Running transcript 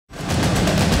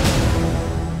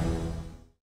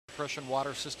compression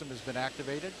water system has been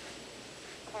activated.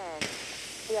 10.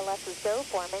 CLS is go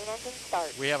for main engine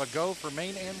start. We have a go for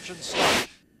main engine start.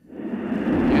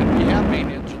 And we have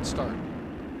main engine start.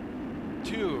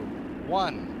 2,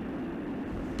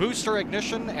 1. Booster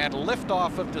ignition and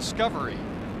liftoff of Discovery,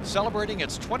 celebrating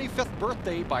its 25th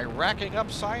birthday by racking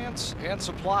up science and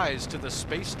supplies to the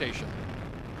space station.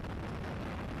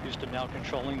 Houston now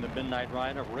controlling the midnight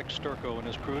ride of Rick Sturckow and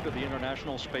his crew to the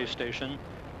International Space Station.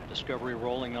 Discovery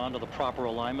rolling on to the proper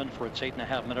alignment for its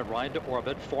 8.5-minute ride to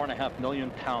orbit. 4.5 million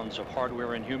pounds of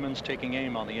hardware and humans taking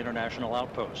aim on the international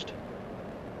outpost.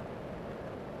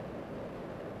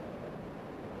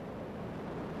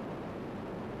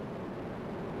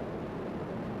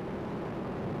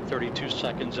 "32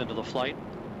 seconds into the flight.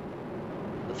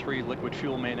 The 3 liquid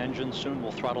fuel main engines soon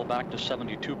will throttle back to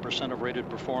 72% of rated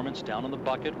performance, down in the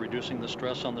bucket, reducing the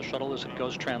stress on the shuttle as it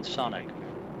goes transonic.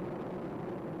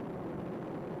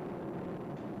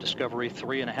 Discovery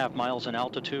 3.5 miles in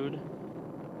altitude,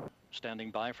 standing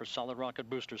by for solid rocket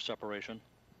booster separation.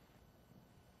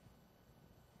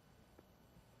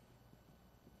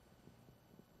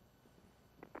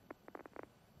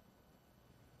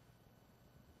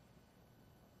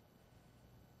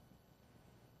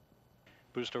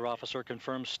 Booster officer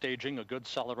confirms staging a good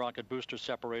solid rocket booster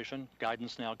separation.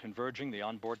 Guidance now converging, the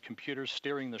onboard computers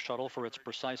steering the shuttle for its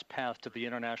precise path to the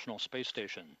International Space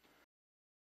Station.